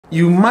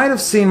You might have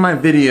seen my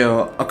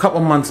video a couple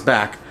months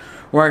back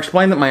where I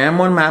explained that my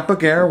M1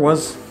 MacBook Air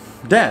was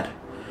dead.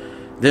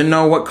 Didn't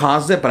know what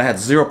caused it, but I had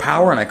zero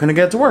power and I couldn't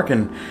get it to work.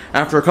 And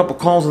after a couple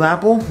calls with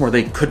Apple where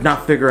they could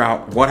not figure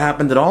out what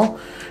happened at all,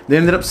 they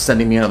ended up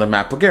sending me another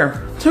MacBook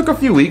Air. Took a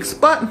few weeks,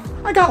 but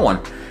I got one.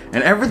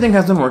 And everything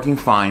has been working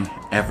fine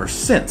ever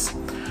since.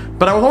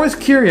 But I was always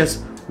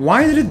curious,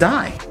 why did it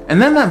die?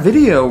 And then that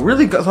video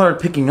really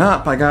started picking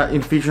up. I got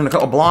featured in a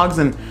couple blogs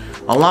and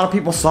a lot of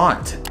people saw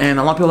it. And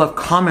a lot of people have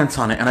comments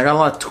on it. And I got a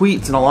lot of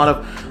tweets and a lot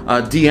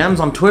of DMs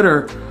on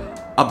Twitter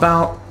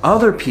about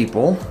other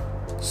people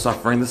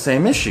suffering the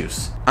same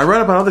issues. I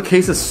read about other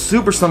cases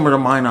super similar to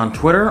mine on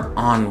Twitter,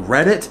 on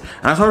Reddit,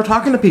 and I started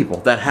talking to people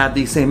that had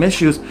these same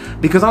issues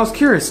because I was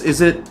curious,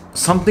 is it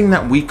something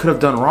that we could have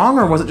done wrong,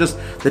 or was it just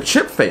the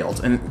chip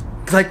failed? And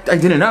I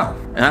didn't know.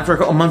 And after a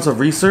couple months of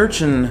research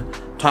and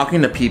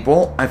talking to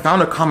people, I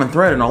found a common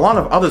thread, and a lot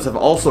of others have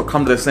also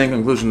come to the same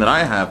conclusion that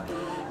I have,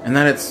 and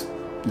that it's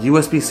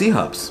USB-C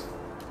hubs.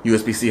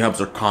 USB-C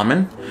hubs are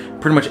common.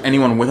 Pretty much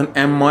anyone with an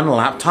M1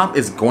 laptop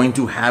is going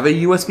to have a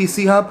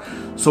USB-C hub,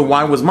 so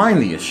why was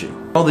mine the issue?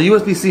 Well, the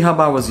USB-C hub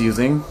I was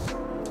using,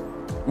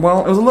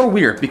 well, it was a little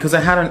weird because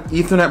it had an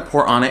Ethernet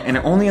port on it and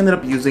it only ended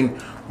up using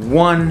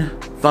one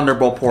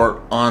Thunderbolt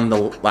port on the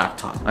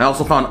laptop. I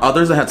also found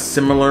others that had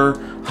similar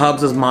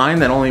hubs as mine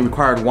that only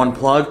required one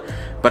plug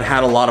but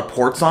had a lot of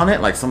ports on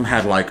it. Like some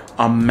had like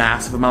a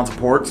massive amount of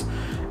ports,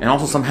 and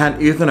also some had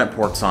Ethernet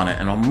ports on it,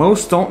 and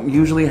most don't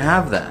usually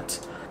have that.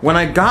 When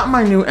I got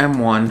my new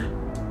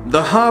M1,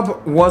 the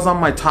hub was on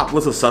my top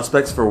list of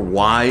suspects for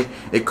why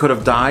it could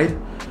have died,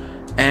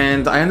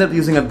 and I ended up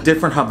using a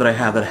different hub that I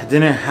had that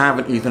didn't have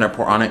an Ethernet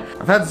port on it.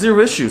 I've had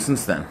zero issues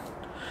since then.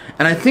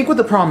 And I think what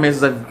the problem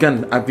is I've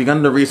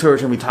begun to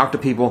research and we talk to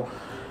people,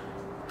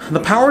 the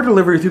power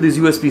delivery through these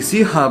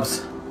USB-C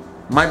hubs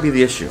might be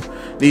the issue.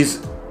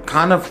 These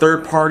kind of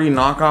third-party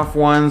knockoff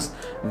ones,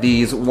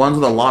 these ones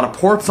with a lot of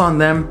ports on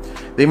them,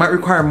 they might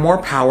require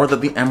more power that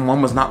the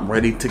M1 was not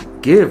ready to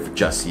give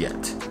just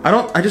yet.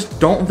 I just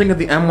don't think that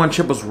the M1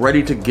 chip was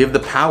ready to give the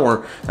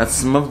power that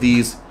some of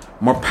these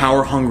more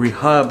power-hungry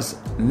hubs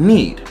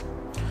need.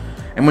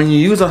 And when you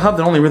use a hub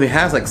that only really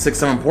has like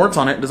 6-7 ports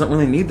on it, it doesn't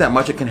really need that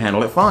much, it can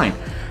handle it fine.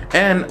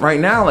 And right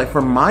now, like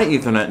for my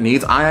Ethernet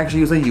needs, I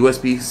actually use a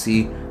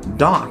USB-C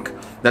dock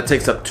that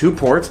takes up 2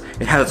 ports.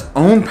 It has its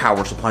own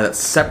power supply that's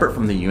separate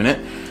from the unit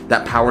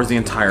that powers the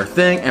entire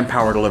thing and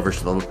power delivers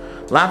to the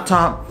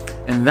laptop,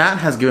 and that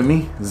has given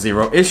me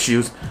zero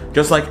issues,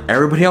 just like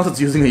everybody else that's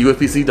using the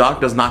USB-C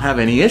dock does not have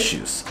any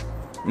issues.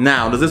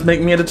 Now, does this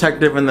make me a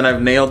detective and that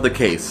I've nailed the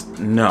case?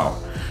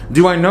 No.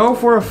 Do I know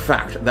for a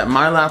fact that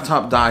my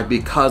laptop died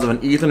because of an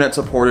Ethernet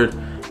supported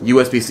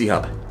USB-C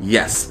hub?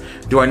 Yes.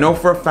 Do I know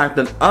for a fact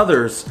that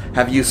others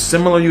have used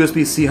similar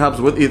USB-C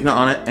hubs with Ethernet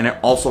on it and it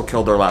also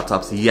killed their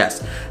laptops?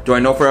 Yes. Do I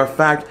know for a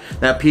fact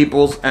that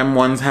people's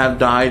M1s have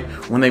died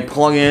when they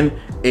plug in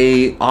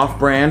a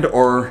off-brand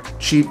or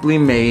cheaply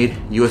made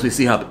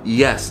USB-C hub?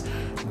 Yes.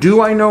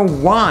 Do I know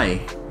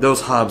why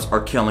those hubs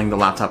are killing the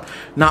laptop?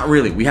 Not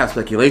really. We have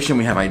speculation,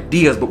 we have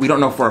ideas, but we don't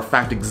know for a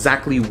fact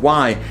exactly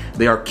why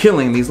they are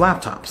killing these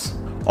laptops.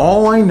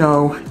 All I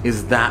know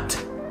is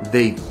that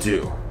they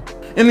do.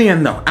 In the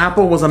end though,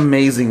 Apple was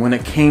amazing when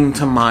it came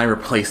to my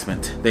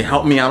replacement. They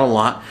helped me out a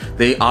lot.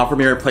 They offered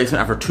me a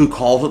replacement after 2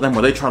 calls with them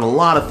where they tried a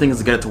lot of things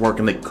to get it to work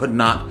and they could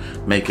not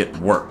make it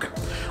work.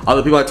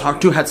 Other people I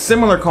talked to had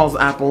similar calls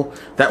with Apple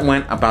that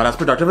went about as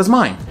productive as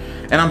mine.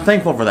 And I'm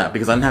thankful for that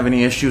because I didn't have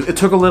any issues. It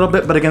took a little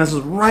bit, but again, this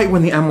was right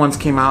when the M1s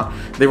came out.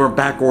 They were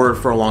back ordered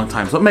for a long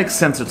time, so it makes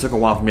sense it took a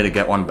while for me to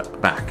get one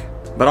back.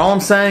 But all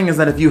I'm saying is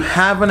that if you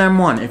have an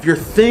M1, if you're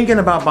thinking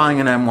about buying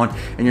an M1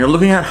 and you're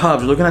looking at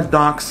hubs, you're looking at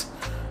docks,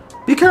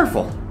 be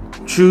careful.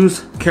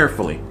 Choose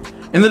carefully.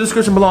 In the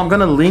description below, I'm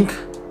going to link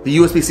the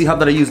USB-C hub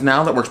that I use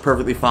now that works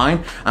perfectly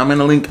fine. I'm going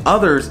to link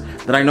others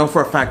that I know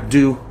for a fact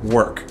do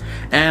work.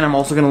 And I'm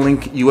also going to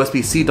link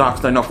USB-C docks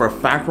that I know for a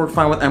fact work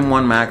fine with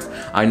M1 Macs.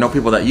 I know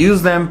people that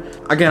use them.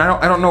 Again,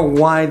 I don't know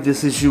why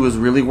this issue is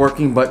really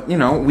working, but you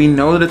know, we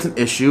know that it's an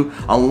issue.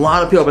 A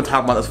lot of people have been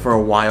talking about this for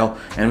a while,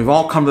 and we've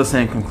all come to the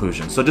same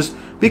conclusion. So just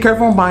be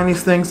careful when buying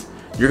these things.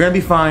 You're gonna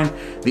be fine.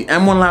 The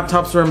M1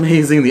 laptops are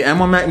amazing. The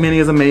M1 Mac Mini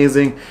is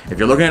amazing. If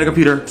you're looking at a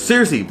computer,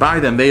 seriously, buy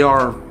them. They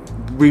are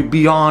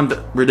beyond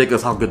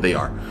ridiculous how good they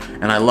are.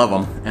 And I love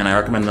them, and I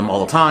recommend them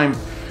all the time.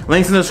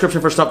 Links in the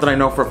description for stuff that I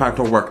know for a fact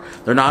will work.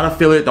 They're not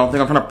affiliate. Don't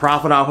think I'm trying to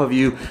profit off of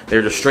you.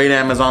 They're just straight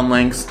Amazon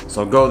links.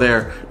 So go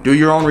there. Do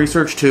your own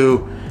research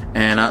too.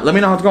 And let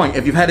me know how it's going.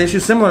 If you've had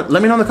issues similar,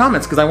 let me know in the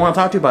comments because I want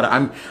to talk to you about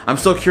it. I'm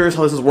still curious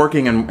how this is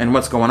working and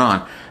what's going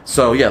on.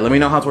 So yeah, let me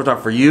know how it's worked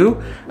out for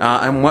you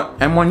and what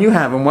M1 you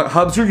have and what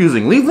hubs you're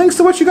using. Leave links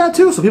to what you got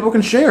too so people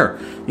can share.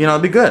 You know,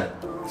 it'd be good.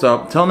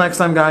 So till next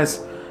time, guys.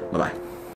 Bye-bye.